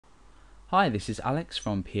Hi, this is Alex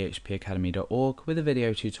from phpacademy.org with a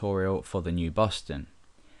video tutorial for the new Boston.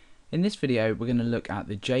 In this video we're going to look at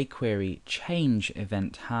the jQuery change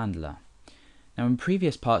event handler. Now in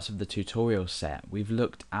previous parts of the tutorial set we've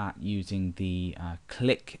looked at using the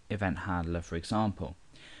click event handler, for example.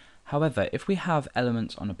 However, if we have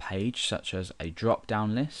elements on a page such as a drop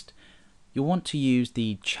down list, you'll want to use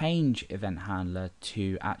the change event handler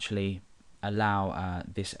to actually allow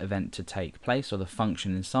this event to take place, or the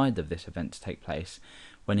function inside of this event to take place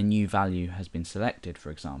when a new value has been selected, for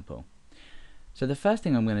example. So the first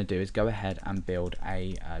thing I'm going to do is go ahead and build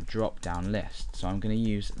a drop down list. So I'm going to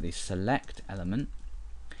use the select element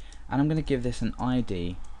and I'm going to give this an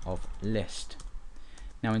ID of list.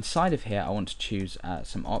 Now inside of here I want to choose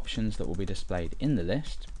some options that will be displayed in the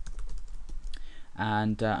list,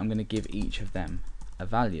 and I'm going to give each of them a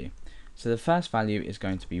value. So the first value is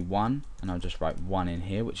going to be 1, and I'll just write 1 in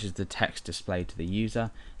here, which is the text displayed to the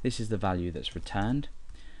user. This is the value that's returned.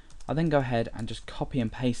 I'll then go ahead and just copy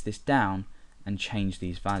and paste this down and change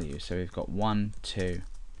these values. So we've got 1, 2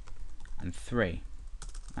 and 3,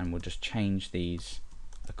 and we'll just change these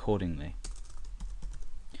accordingly.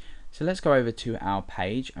 So let's go over to our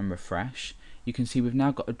page and refresh. You can see we've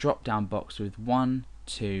now got a drop down box with 1,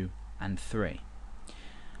 2 and 3.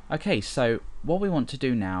 Okay, so what we want to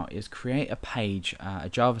do now is create a page, a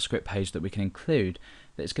JavaScript page that we can include,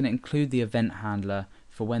 that's going to include the event handler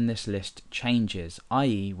for when this list changes,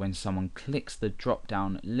 i.e. when someone clicks the drop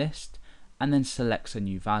down list and then selects a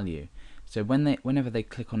new value. So whenever they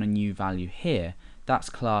click on a new value here, that's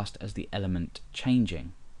classed as the element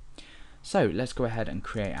changing. So let's go ahead and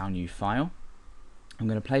create our new file. I'm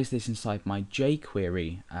going to place this inside my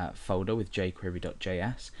jQuery folder with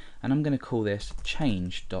jQuery.js, and I'm going to call this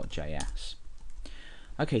change.js.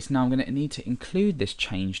 Okay, so now I'm going to need to include this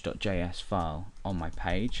change.js file on my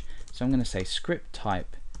page. So I'm going to say script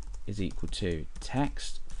type is equal to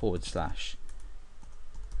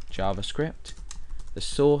text/JavaScript. The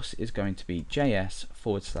source is going to be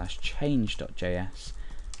js/change.js,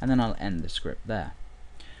 and then I'll end the script there.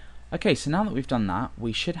 Okay, so now that we've done that,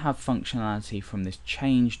 we should have functionality from this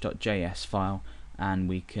change.js file, and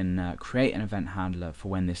we can create an event handler for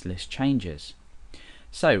when this list changes.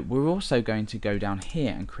 So we're also going to go down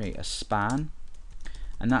here and create a span,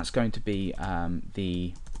 and that's going to be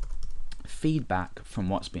the feedback from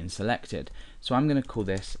what's been selected. So I'm going to call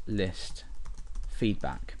this list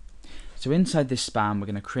feedback. So inside this span we're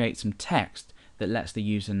going to create some text that lets the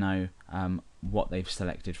user know what they've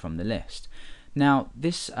selected from the list. Now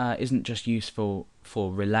this isn't just useful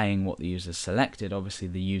for relaying what the user selected. Obviously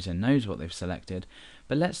the user knows what they've selected,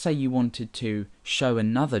 but let's say you wanted to show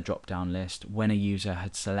another drop down list when a user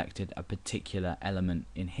had selected a particular element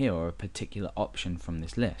in here, or a particular option from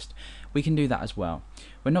this list. We can do that as well.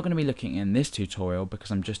 We're not going to be looking in this tutorial because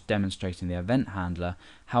I'm just demonstrating the event handler.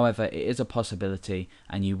 However, it is a possibility,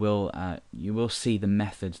 and you will see the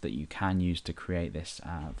methods that you can use to create this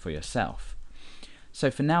for yourself. So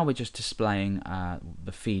for now we're just displaying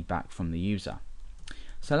the feedback from the user.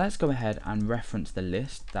 So let's go ahead and reference the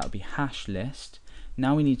list. That would be hash list.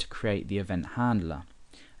 Now we need to create the event handler,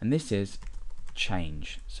 and this is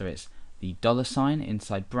change. So it's the $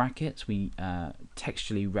 inside brackets. We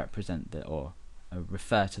textually represent or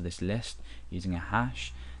refer to this list using a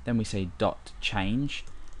hash. Then we say dot change,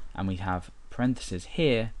 and we have parentheses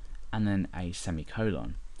here and then a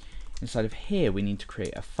semicolon. Inside of here we need to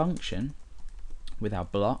create a function with our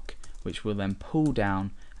block, which will then pull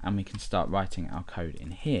down, and we can start writing our code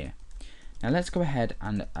in here. Now let's go ahead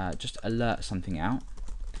and just alert something out,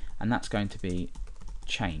 and that's going to be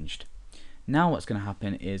changed. Now what's going to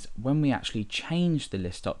happen is when we actually change the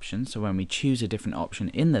list option, so when we choose a different option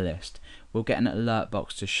in the list, we'll get an alert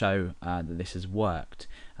box to show that this has worked.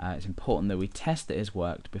 It's important that we test that it has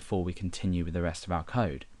worked before we continue with the rest of our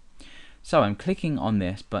code. So I'm clicking on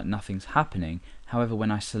this but nothing's happening. However,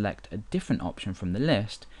 when I select a different option from the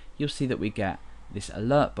list, you'll see that we get this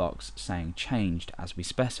alert box saying changed as we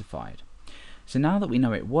specified. So now that we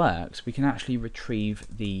know it works, we can actually retrieve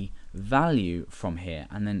the value from here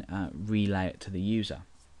and then relay it to the user.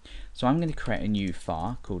 So I'm going to create a new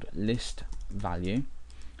var called list value,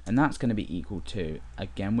 and that's going to be equal to,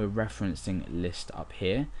 again we're referencing list up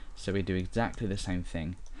here, so we do exactly the same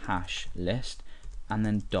thing, hash list, and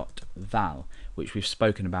then dot val, which we've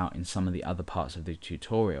spoken about in some of the other parts of the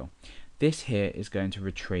tutorial. This here is going to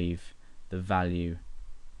retrieve the value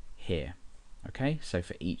here. Okay, so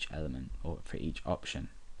for each element, or for each option.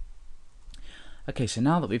 Okay, so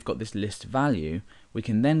now that we've got this list value, we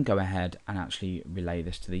can then go ahead and actually relay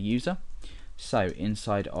this to the user. So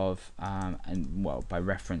inside of, by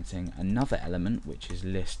referencing another element, which is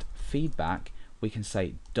list feedback, we can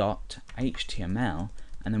say .html,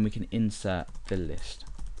 and then we can insert the list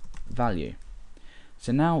value.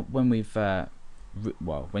 So now when we've when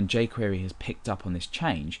jQuery has picked up on this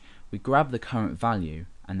change, we grab the current value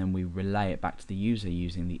and then we relay it back to the user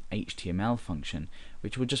using the HTML function,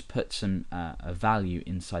 which will just put some a value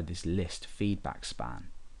inside this list feedback span.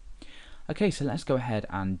 Okay, so let's go ahead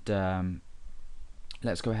and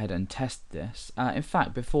test this. In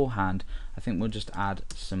fact, beforehand, I think we'll just add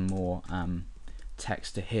some more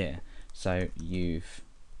text to here. So you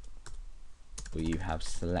have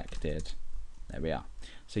selected. There we are.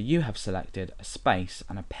 So you have selected a space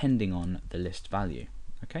and appending on the list value.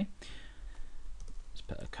 Okay. Let's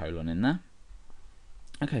put a colon in there.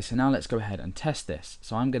 Okay, so now let's go ahead and test this.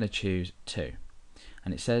 So I'm going to choose 2,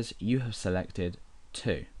 and it says you have selected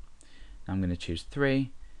 2. Now I'm going to choose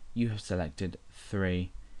 3. You have selected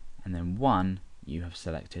 3, and then 1. You have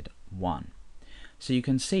selected 1. So you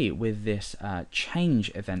can see with this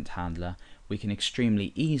change event handler, we can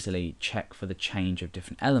extremely easily check for the change of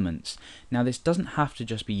different elements. Now this doesn't have to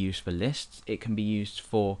just be used for lists, it can be used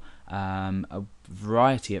for a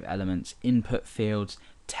variety of elements, input fields,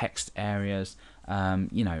 text areas,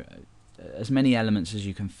 you know, as many elements as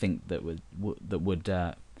you can think that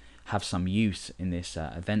would have some use in this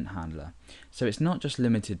event handler. So it's not just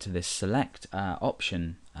limited to this select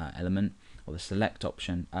option element, or the select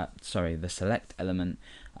option, the select element.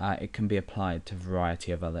 It can be applied to a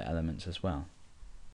variety of other elements as well.